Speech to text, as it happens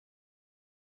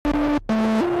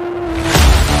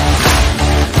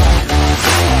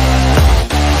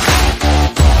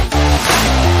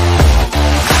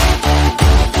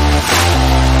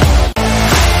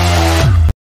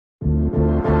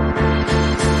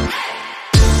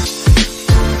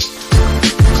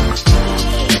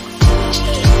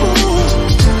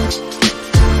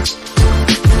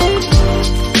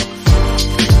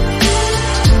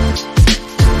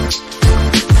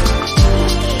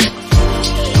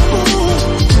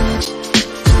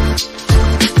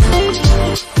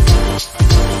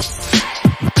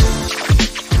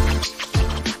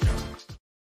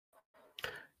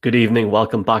Good evening.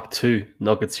 Welcome back to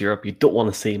Nuggets Europe. You don't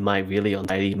want to see my really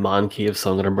untidy man cave,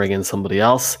 so I'm going to bring in somebody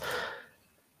else.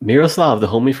 Miroslav, the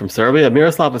homie from Serbia.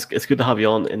 Miroslav, it's good to have you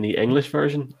on in the English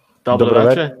version.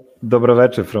 Dobro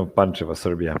večer from Pančeva,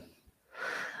 Serbia.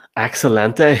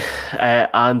 Excelente.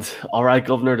 And all right,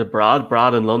 Governor to Brad.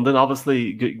 Brad in London,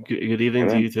 obviously. Good evening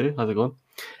to you too. How's it going?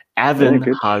 Evan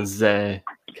has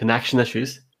connection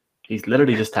issues. He's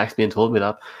literally just texted me and told me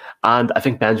that. And I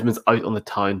think Benjamin's out on the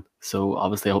town. So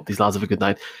obviously I hope these lads have a good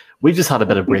night. We've just had a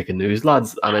bit of breaking news,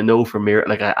 lads. And I know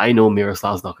I know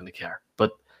Miroslav's not going to care.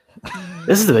 But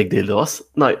this is a big deal to us.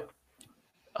 Now,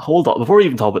 hold on. Before we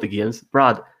even talk about the games,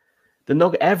 Brad,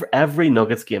 every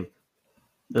Nuggets game,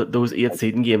 those 8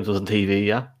 seeding games was on TV,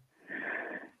 yeah?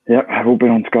 Yep, I've all been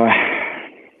on Sky.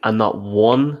 And not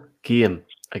one game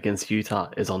against Utah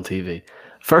is on TV.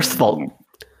 First of all,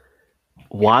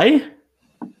 why?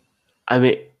 I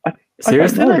mean,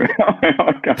 seriously? I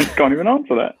can't even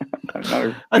answer that. I don't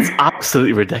know. That's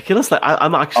absolutely ridiculous. Like,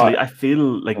 I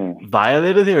feel like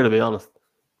violated here, to be honest.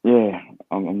 Yeah,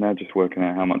 I'm now just working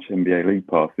out how much NBA League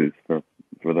Pass is for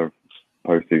the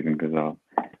postseason because I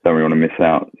don't really want to miss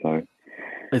out. So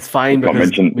it's fine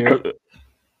because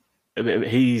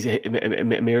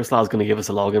Miroslav's going to give us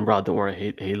a login, Brad. Don't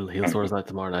worry, he'll sort us out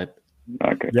tomorrow night.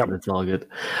 Okay. Yep. It's all good.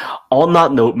 On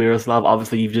that note, Miroslav,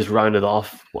 obviously you've just rounded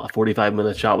off a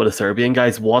 45-minute chat with the Serbian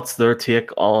guys. What's their take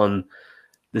on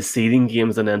the seeding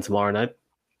games and then tomorrow night?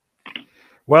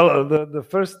 Well, the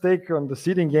first take on the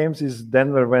seeding games is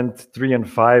Denver went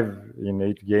 3-5 in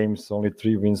 8 games, only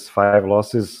 3 wins, 5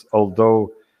 losses.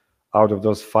 Although out of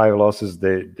those 5 losses,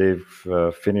 they've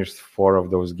finished 4 of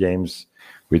those games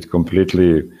with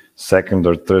completely second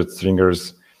or third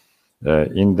stringers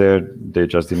in there. They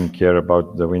just didn't care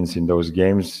about the wins in those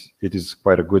games. It is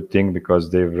quite a good thing because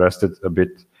they've rested a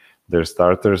bit their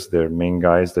starters, their main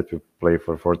guys that will play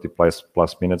for 40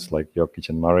 plus minutes, like Jokic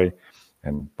and Murray,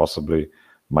 and possibly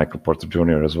Michael Porter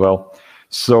Jr. as well.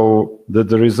 So the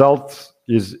result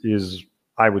is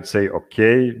I would say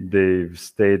okay. They've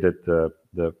stayed at the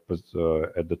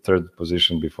third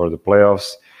position before the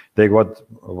playoffs. They got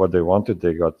what they wanted.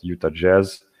 They got Utah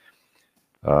Jazz.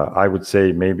 I would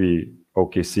say maybe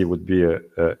OKC would be a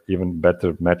even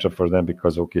better matchup for them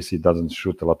because OKC doesn't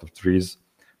shoot a lot of threes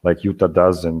like Utah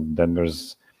does, and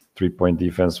Denver's 3-point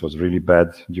defense was really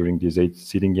bad during these 8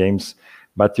 seeding games.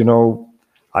 But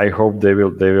I hope they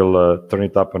will turn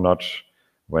it up a notch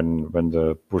when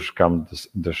the push comes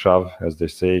the shove, as they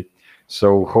say.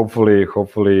 So hopefully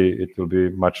it will be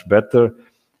much better.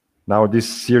 Now this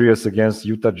series against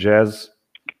Utah Jazz,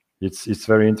 it's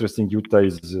very interesting. Utah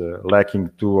is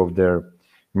lacking 2 of their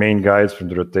main guys from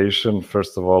the rotation.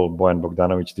 First of all, Bojan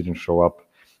Bogdanovic didn't show up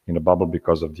in the bubble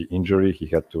because of the injury. He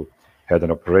had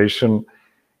an operation.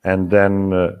 And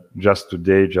then just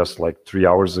today, just like 3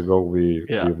 hours ago, we've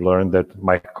learned that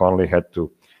Mike Conley had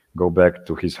to go back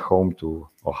to his home to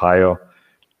Ohio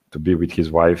to be with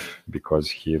his wife because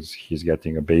he's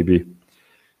getting a baby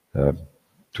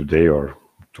today or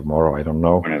tomorrow, I don't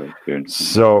know.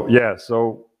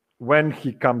 So when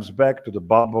he comes back to the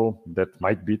bubble, that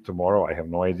might be tomorrow, I have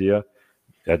no idea,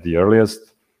 at the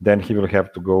earliest, then he will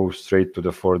have to go straight to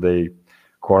the 4-day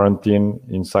quarantine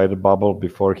inside the bubble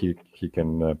before he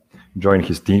can join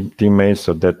his teammates.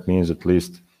 So that means at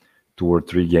least 2 or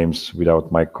 3 games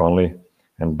without Mike Conley,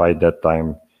 and by that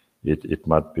time it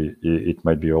might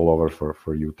be all over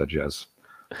for Utah Jazz.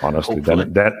 Honestly,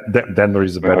 Denver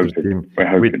is a better team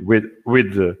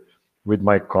with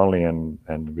Mike Conley,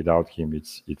 and without him,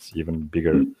 it's even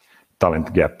bigger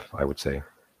talent gap, I would say.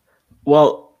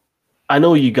 Well, I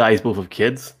know you guys both have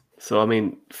kids, so I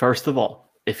mean, first of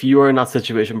all, if you were in that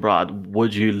situation, Brad,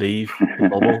 would you leave the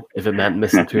bubble if it meant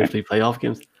missing 2 or 3 playoff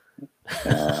games?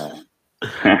 I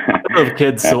have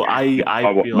kids, so I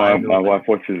feel my wife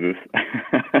watches this.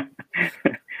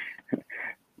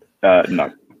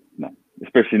 No,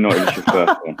 especially not if it's your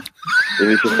first one. If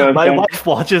it's your first my wife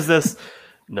watches this.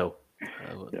 No.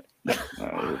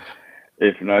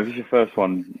 If it's your first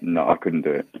one, no, I couldn't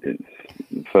do it.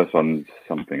 The first one's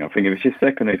something. I think if it's your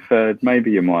second or third,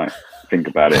 maybe you might think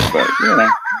about it. But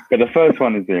but the first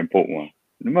one is the important one,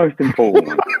 the most important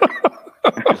one.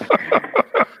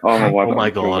 Oh my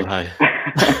God! Hi.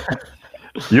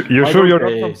 You sure you're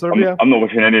not from Serbia? I'm not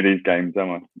watching any of these games,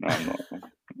 am I? No, I'm not.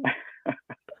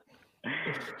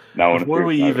 No,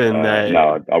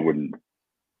 no, I wouldn't.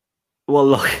 Well,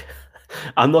 look,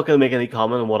 I'm not going to make any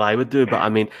comment on what I would do, but I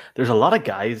mean, there's a lot of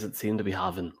guys that seem to be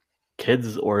having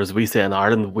kids, or as we say in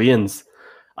Ireland, weans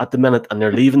at the minute, and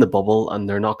they're leaving the bubble and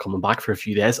they're not coming back for a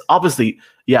few days. Obviously,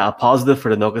 a positive for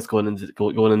the Nuggets going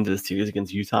into the series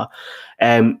against Utah.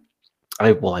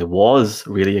 I was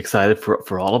really excited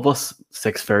for all of us.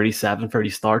 6:30,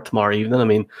 7:30 start tomorrow evening. I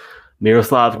mean,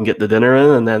 Miroslav can get the dinner in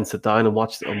and then sit down and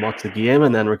watch the game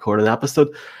and then record an episode.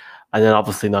 And then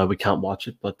obviously now we can't watch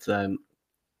it. But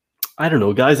I don't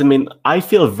know, guys. I mean, I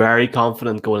feel very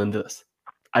confident going into this.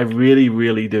 I really,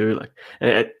 really do.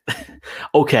 Like,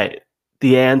 okay,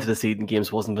 the end of the seeding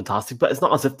games wasn't fantastic, but it's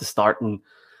not as if the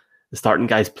starting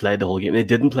guys played the whole game. They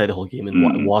didn't play the whole game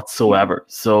in whatsoever.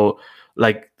 So,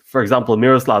 like, for example,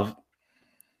 Miroslav,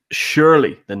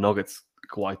 surely the Nuggets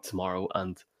go out tomorrow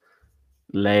and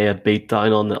lay a beat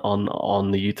down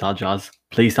on the Utah Jazz.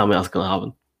 Please tell me that's going to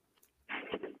happen.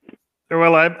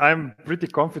 Well, I'm pretty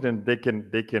confident they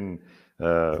can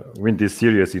win this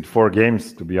series in 4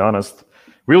 games. To be honest,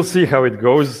 we'll see how it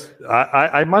goes.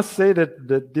 I must say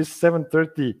that this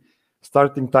 7:30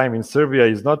 starting time in Serbia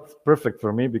is not perfect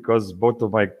for me because both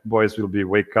of my boys will be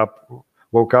woke up,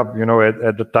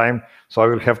 at the time. So I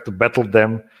will have to battle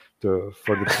them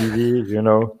for the TV.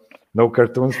 No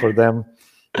cartoons for them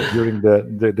during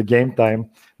the game time.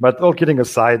 But all kidding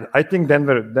aside, I think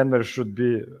Denver should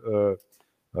be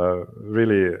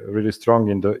really, really strong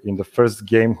in the first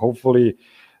game. Hopefully,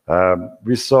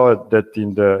 we saw that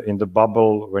in the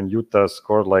bubble when Utah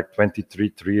scored like 23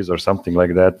 threes or something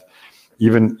like that.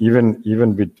 Even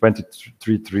with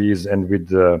 23 threes and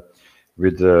with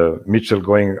Mitchell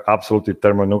going absolutely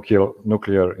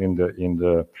thermonuclear in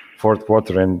the fourth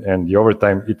quarter and the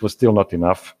overtime, it was still not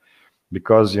enough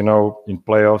because in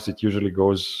playoffs it usually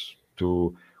goes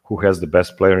to who has the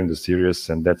best player in the series,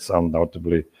 and that's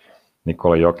undoubtedly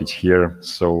Nikola Jokic here.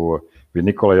 So with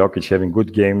Nikola Jokic having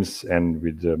good games and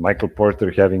with Michael Porter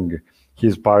having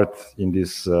his part in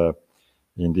this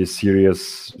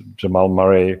series, Jamal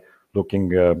Murray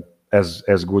looking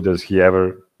as good as he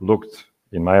ever looked,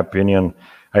 in my opinion,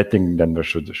 I think Denver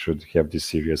should have this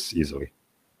series easily,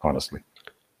 honestly.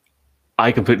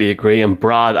 I completely agree. And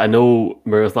Brad, I know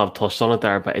Miroslav touched on it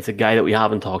there, but it's a guy that we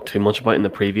haven't talked too much about in the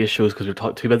previous shows because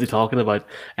we're too busy talking about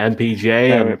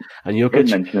MPJ and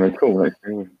Jokic.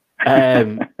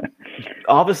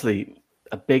 Obviously,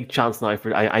 a big chance now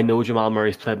for. I know Jamal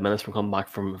Murray's played minutes from coming back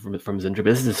from his injury,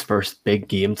 but this is his first big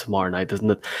game tomorrow night,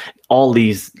 isn't it? All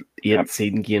these 8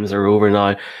 seeding games are over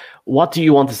now. What do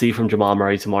you want to see from Jamal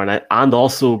Murray tomorrow night? And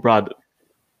also, Brad,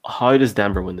 how does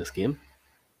Denver win this game?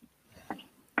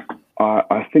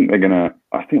 I think they've got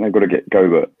to get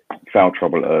Gobert foul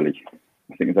trouble early.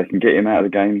 I think if they can get him out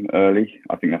of the game early,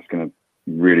 I think that's going to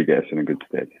really get us in a good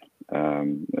stead. I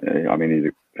mean, he's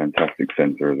a fantastic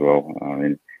center as well. I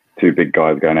mean, 2 big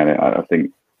guys going at it. I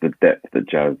think the depth that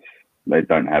Jazz, they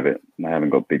don't have it. They haven't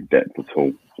got big depth at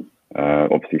all.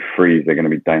 Obviously, threes, they're going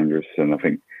to be dangerous. And I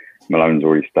think Malone's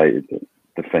already stated that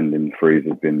defending threes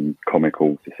has been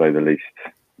comical, to say the least,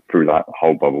 through that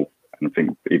whole bubble. And I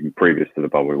think even previous to the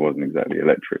bubble, it wasn't exactly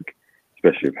electric,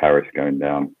 especially with Harris going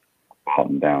down,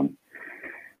 Hutton down.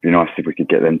 It'd be nice if we could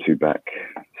get them 2 back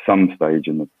some stage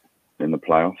in the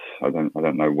playoffs. I don't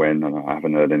know when, and I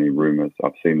haven't heard any rumors.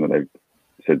 I've seen that they've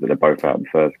said that they're both out in the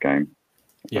first game.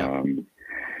 Yeah.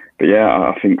 But yeah,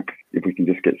 I think if we can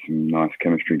just get some nice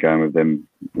chemistry going with them,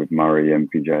 with Murray,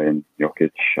 MPJ, and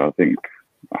Jokic, I think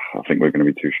we're going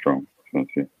to be too strong.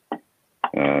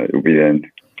 It'll be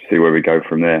then see where we go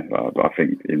from there. But I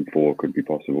think in 4 could be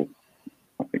possible.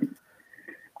 I think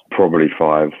probably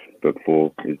 5, but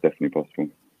 4 is definitely possible.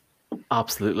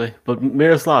 Absolutely. But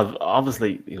Miroslav,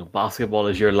 obviously, basketball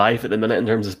is your life at the minute in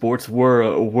terms of sports.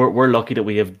 We're lucky that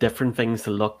we have different things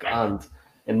to look and,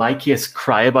 in my case,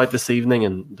 cry about this evening,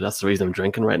 and that's the reason I'm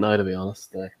drinking right now, to be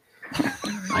honest.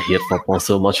 I hate football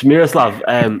so much. Miroslav,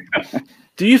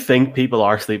 do you think people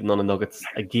are sleeping on the Nuggets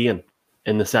again,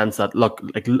 in the sense that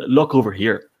look over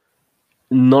here?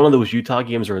 None of those Utah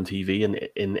games are on TV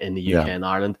in the UK and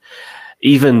Ireland.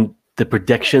 Even the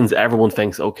predictions, everyone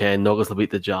thinks, okay, Nuggets will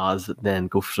beat the Jazz, then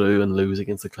go through and lose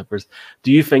against the Clippers.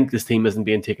 Do you think this team isn't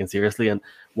being taken seriously? And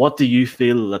what do you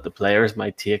feel that the players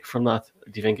might take from that?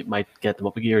 Do you think it might get them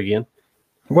up a gear again?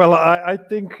 Well, I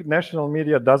think national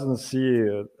media doesn't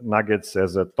see Nuggets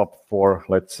as a top 4,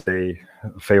 let's say,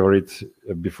 favorite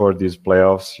before these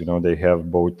playoffs. They have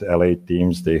both LA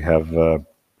teams. They have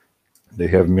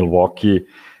Milwaukee,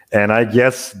 and I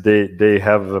guess they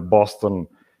have Boston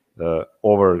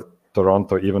over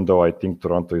Toronto, even though I think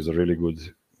Toronto is a really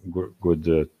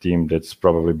good team that's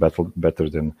probably better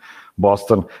than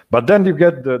Boston. But then you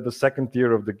get the second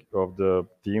tier of the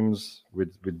teams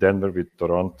with Denver, with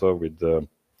Toronto, with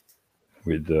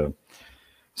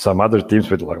some other teams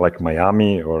with like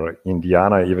Miami or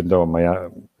Indiana, even though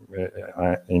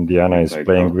Indiana is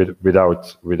playing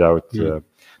without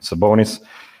Sabonis.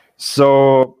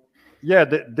 So yeah,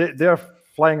 they are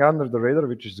flying under the radar,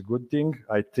 which is a good thing.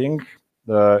 I think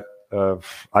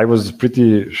I was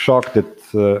pretty shocked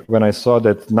that when I saw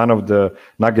that none of the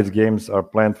Nuggets games are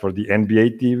planned for the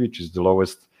NBA TV, which is the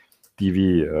lowest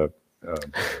TV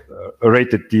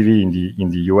rated TV in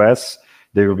the US.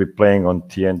 They will be playing on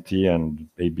TNT and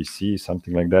ABC,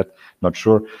 something like that. Not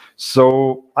sure.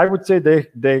 So I would say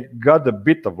they got a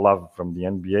bit of love from the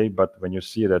NBA, but when you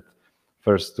see that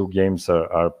first two games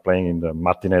are playing in the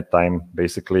matinee time,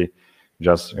 basically,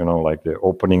 just like the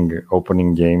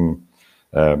opening game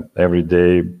every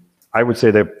day, I would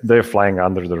say they're flying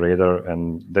under the radar,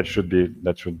 and that should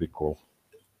be cool.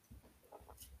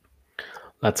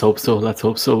 Let's hope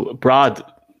so. Brad,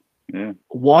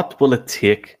 what will it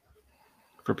take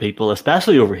for people,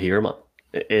 especially over here, man?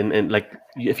 In like,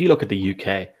 if you look at the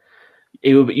UK,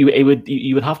 you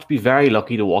would have to be very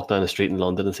lucky to walk down the street in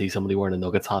London and see somebody wearing a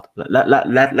Nuggets hat.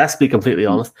 Let's be completely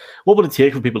honest. What would it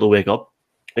take for people to wake up?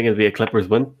 I think it'd be a Clippers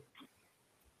win.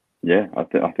 Yeah, I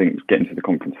think getting to the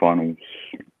conference finals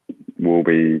will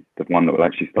be the one that will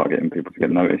actually start getting people to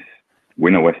get noticed.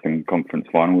 Win a Western Conference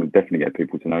final will definitely get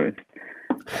people to notice.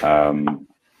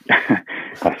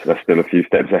 That's still a few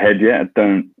steps ahead yet. I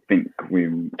don't think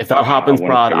if that happens,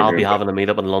 Brad, I'll be having a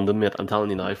meetup in London, mate. I'm telling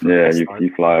you now. You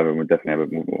fly over and we'll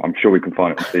definitely have I'm sure we can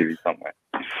find it on TV somewhere.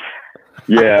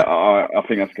 Yeah, I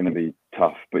think that's going to be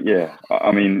tough. But yeah,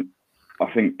 I mean, I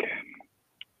think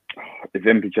if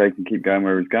MPJ can keep going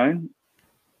where he's going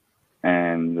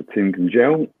and the team can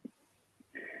gel,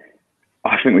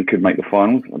 I think we could make the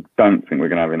finals. I don't think we're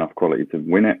going to have enough quality to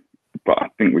win it, but I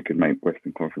think we could make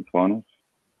Western Conference finals.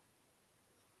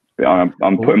 But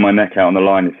I'm putting my neck out on the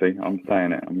line, you see. I'm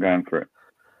saying it. I'm going for it.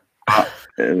 I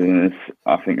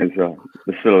think there's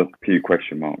still a few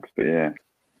question marks, but yeah.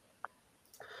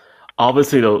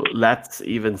 Obviously, though, let's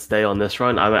even stay on this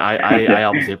round. I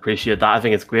obviously appreciate that. I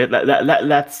think it's great.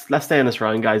 Let's stay on this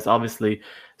round, guys. Obviously,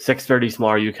 6:30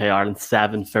 tomorrow, UK Ireland,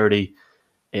 7:30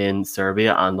 in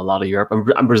Serbia and a lot of Europe.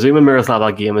 I'm presuming Miroslav,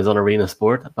 that game is on Arena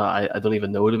Sport, but I don't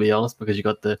even know, to be honest, because you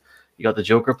got the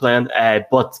Joker playing.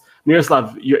 But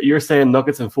Miroslav, you're saying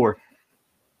Nuggets in 4.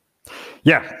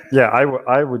 Yeah.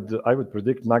 I would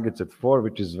predict Nuggets at 4,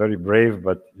 which is very brave.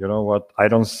 But you know what? I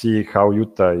don't see how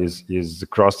Utah is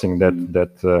crossing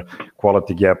that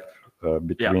quality gap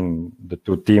between the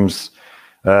two teams.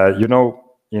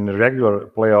 In regular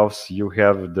playoffs, you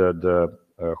have the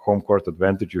home court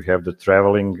advantage. You have the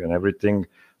traveling and everything.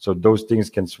 So those things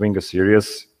can swing a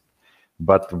series.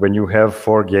 But when you have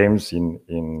 4 games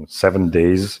in 7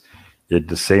 days at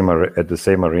the same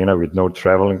arena with no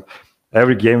traveling,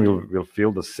 every game will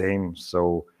feel the same.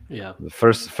 So the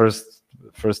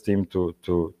first team to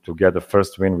get the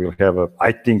first win will have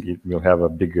I think it will have a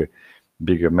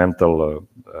bigger mental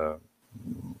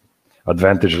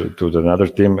advantage to another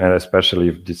team, and especially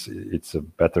if it's a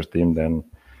better team, then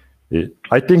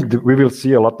I think we will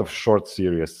see a lot of short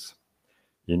series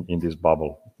in this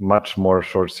bubble, much more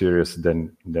short series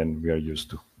than we are used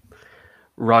to.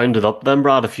 Rounded up then,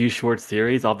 Brad, a few short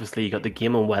series. Obviously, you got the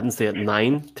game on Wednesday at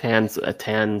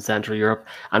 10 Central Europe,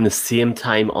 and the same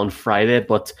time on Friday.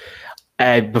 But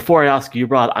before I ask you,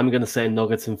 Brad, I'm going to say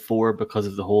Nuggets in 4 because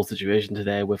of the whole situation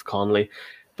today with Conley.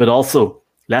 But also,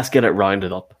 let's get it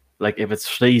rounded up. Like, if it's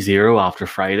 3-0 after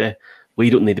Friday, we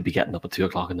don't need to be getting up at 2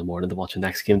 o'clock in the morning to watch the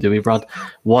next game, do we, Brad?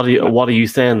 What are you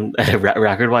saying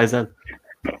record-wise then?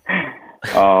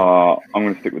 I'm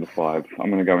going to stick with the 5. I'm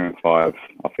going to go in 5.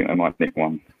 I think they might nick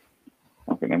one.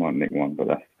 But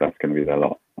that's going to be their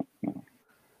lot.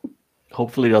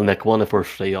 Hopefully they'll nick one if we're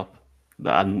 3 up.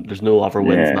 And there's no other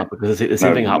wins in that, because the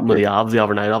same thing happened with the Avs the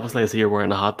other night. Obviously, I see you're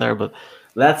wearing a hat there, but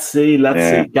let's see.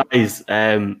 Guys,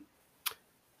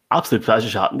 absolute pleasure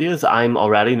chatting to you. I'm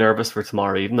already nervous for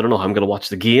tomorrow evening. I don't know how I'm going to watch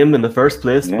the game in the first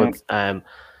place, but I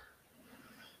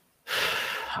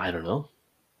don't know.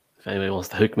 If anybody wants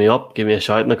to hook me up, give me a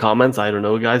shout in the comments. I don't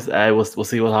know, guys. We'll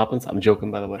see what happens. I'm joking,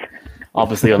 by the way.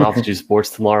 Obviously, on Altitude Sports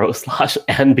tomorrow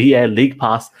 /NBA League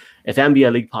Pass. If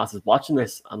NBA League Pass is watching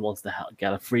this and wants to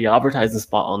get a free advertising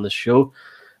spot on the show,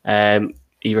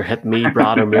 either hit me,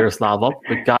 Brad, or Miroslav up.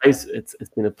 But guys, it's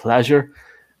been a pleasure,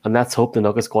 and let's hope the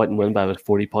Nuggets go out and win by about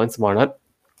 40 points tomorrow night.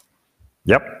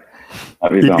 Yep.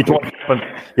 It won't happen.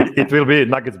 It will be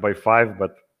Nuggets by 5,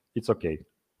 but it's okay.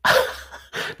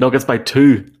 Nuggets by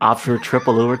 2 after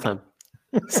triple overtime.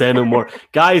 Say no more.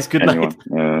 Guys, good night.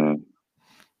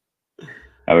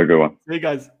 Have a good one. See you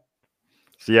guys.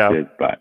 See ya. Cheers, bye.